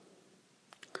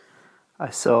I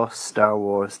saw Star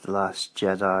Wars The Last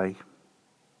Jedi.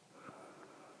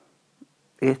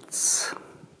 It's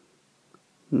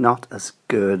not as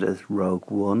good as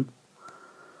Rogue One.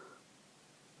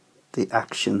 The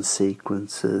action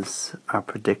sequences are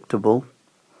predictable,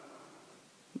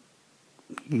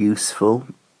 useful,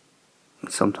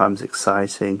 sometimes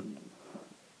exciting,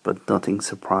 but nothing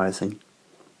surprising.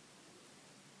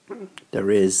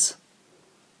 There is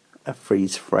a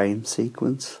freeze frame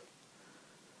sequence,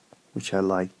 which I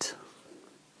liked.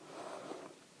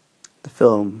 The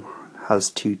film has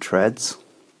two treads.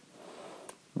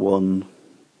 One,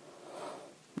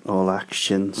 all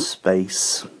action,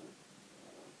 space,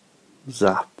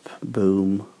 zap,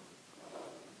 boom,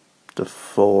 the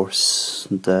Force,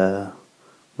 the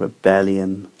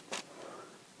rebellion,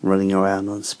 running around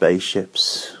on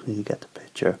spaceships. You get the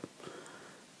picture.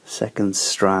 Second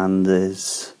strand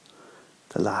is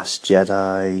The Last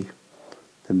Jedi,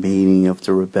 the meaning of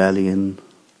the rebellion,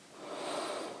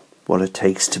 what it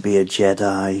takes to be a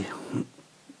Jedi.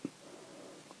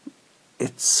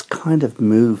 It's kind of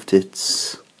moved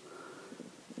its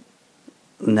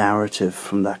narrative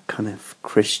from that kind of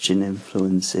Christian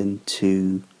influence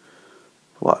into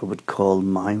what I would call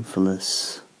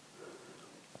mindfulness.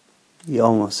 You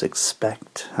almost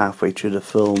expect halfway through the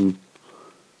film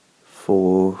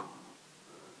for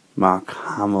Mark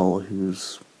Hamill,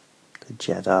 who's the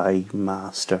Jedi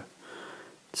Master,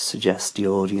 to suggest the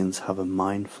audience have a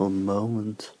mindful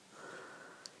moment.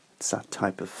 It's that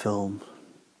type of film.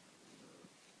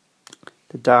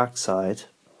 The dark side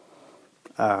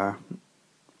are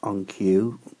on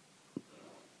cue,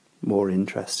 more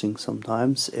interesting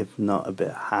sometimes, if not a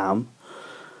bit ham.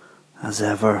 As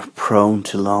ever, prone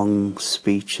to long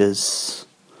speeches,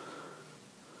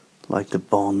 like the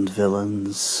Bond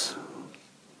villains.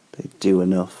 They do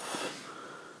enough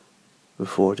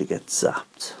before they get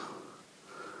zapped.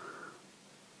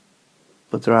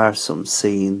 But there are some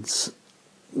scenes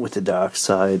with the dark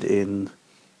side in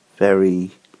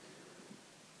very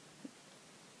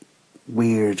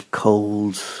weird,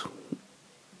 cold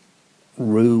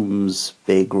rooms,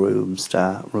 big rooms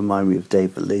that remind me of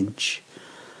David Lynch,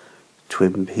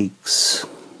 Twin Peaks,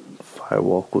 Fire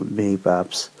Walk with Me,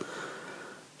 Babs.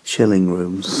 Chilling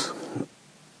rooms,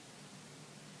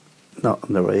 not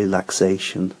in the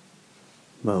relaxation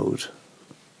mode.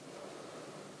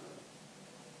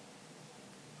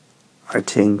 I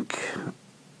think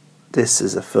this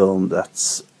is a film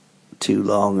that's too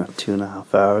long at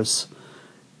 2.5 hours.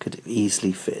 Could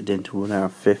easily fit it into 1 hour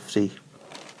 50.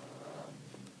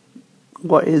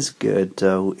 What is good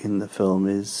though in the film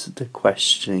is the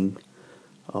questioning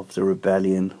of the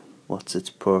rebellion. What's its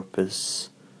purpose?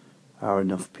 Are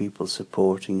enough people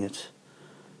supporting it?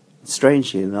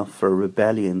 Strangely enough, for a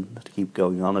rebellion that I keep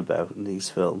going on about in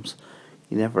these films,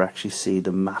 you never actually see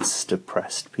the mass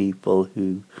depressed people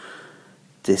who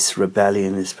this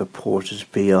rebellion is purported to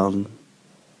be on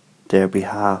their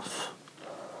behalf.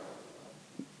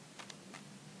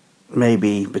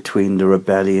 Maybe between the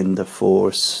rebellion, the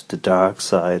Force, the dark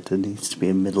side, there needs to be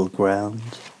a middle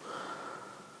ground.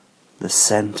 The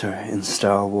centre in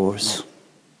Star Wars,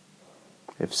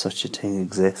 if such a thing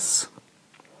exists.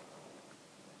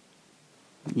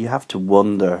 You have to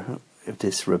wonder if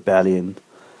this rebellion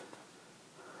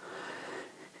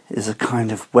is a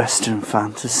kind of Western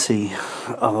fantasy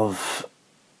of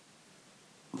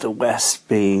the West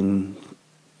being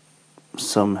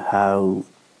somehow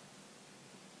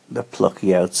the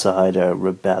plucky outsider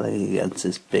rebelling against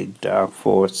this big dark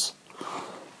force.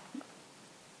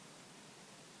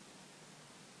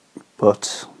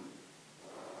 But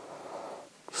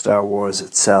Star Wars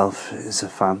itself is a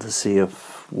fantasy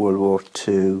of World War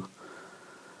II,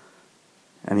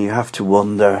 and you have to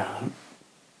wonder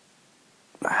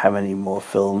how many more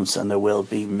films, and there will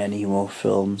be many more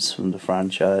films from the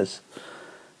franchise.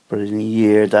 But in a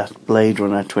year that Blade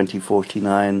Runner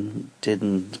 2049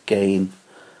 didn't gain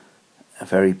a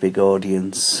very big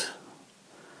audience,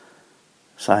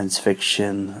 science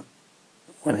fiction,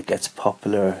 when it gets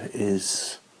popular,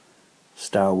 is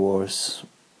Star Wars.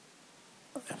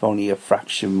 If only a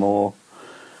fraction more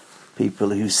people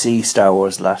who see Star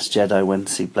Wars Last Jedi went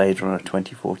to see Blade Runner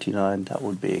 2049, that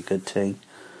would be a good thing.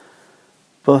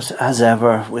 But as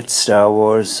ever with Star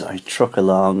Wars, I truck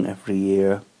along every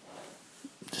year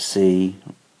to see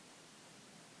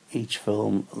each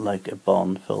film like a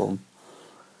Bond film.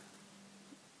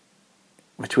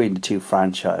 Between the two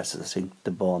franchises, I think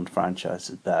the Bond franchise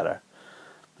is better.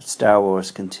 But Star Wars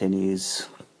continues,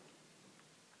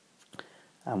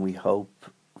 and we hope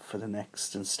for the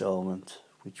next installment,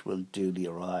 which will duly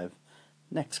arrive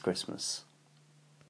next Christmas.